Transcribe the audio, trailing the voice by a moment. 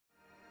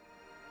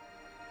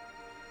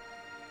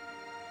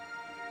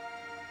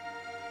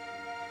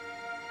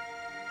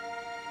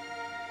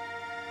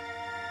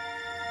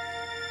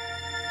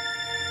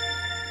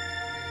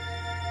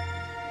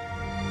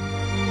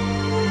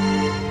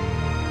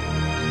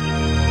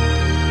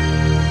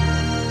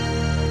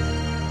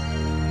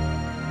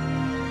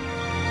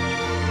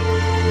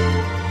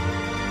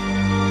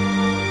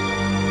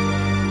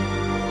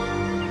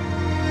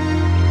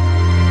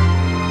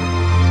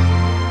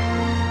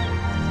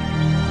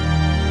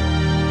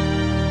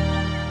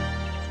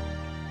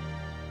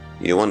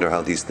You wonder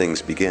how these things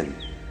begin.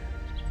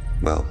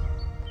 Well,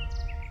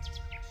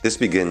 this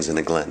begins in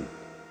a glen.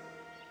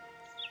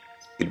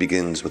 It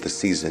begins with a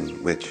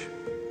season which,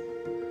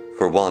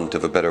 for want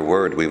of a better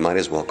word, we might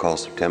as well call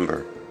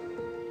September.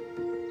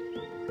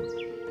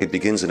 It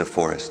begins in a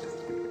forest,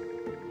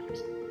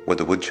 where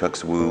the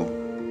woodchucks woo,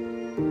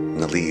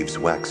 and the leaves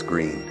wax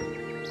green,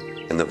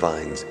 and the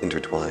vines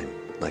intertwine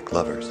like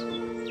lovers.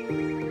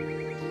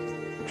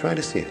 Try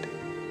to see it.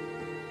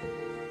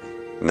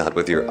 Not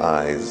with your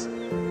eyes,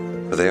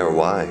 for they are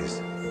wise,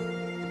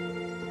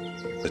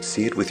 but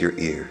see it with your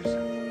ears.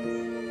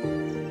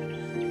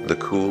 The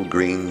cool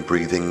green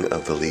breathing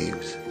of the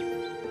leaves,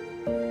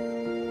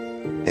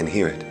 and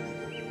hear it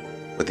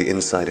with the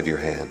inside of your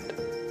hand.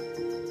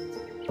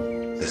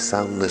 The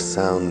soundless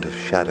sound of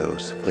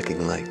shadows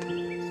flicking light.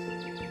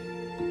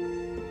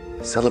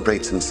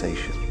 Celebrate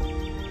sensation.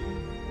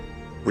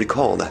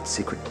 Recall that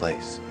secret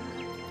place.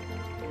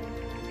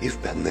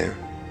 You've been there.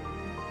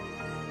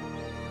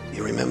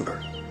 You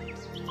remember.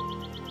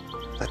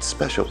 That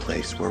special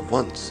place where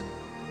once,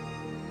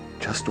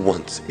 just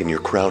once in your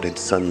crowded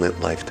sunlit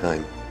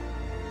lifetime,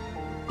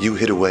 you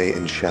hid away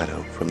in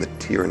shadow from the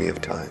tyranny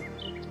of time.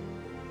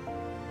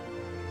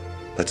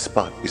 That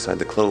spot beside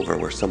the clover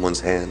where someone's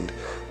hand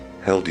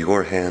held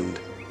your hand,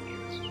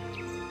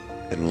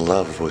 and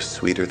love was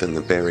sweeter than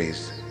the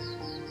berries,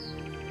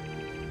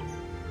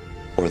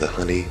 or the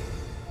honey,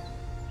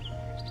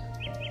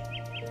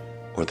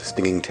 or the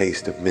stinging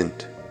taste of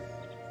mint.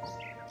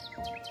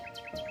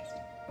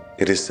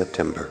 It is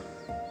September,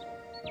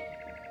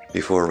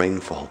 before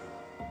rainfall.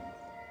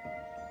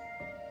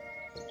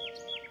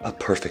 A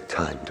perfect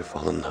time to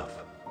fall in love.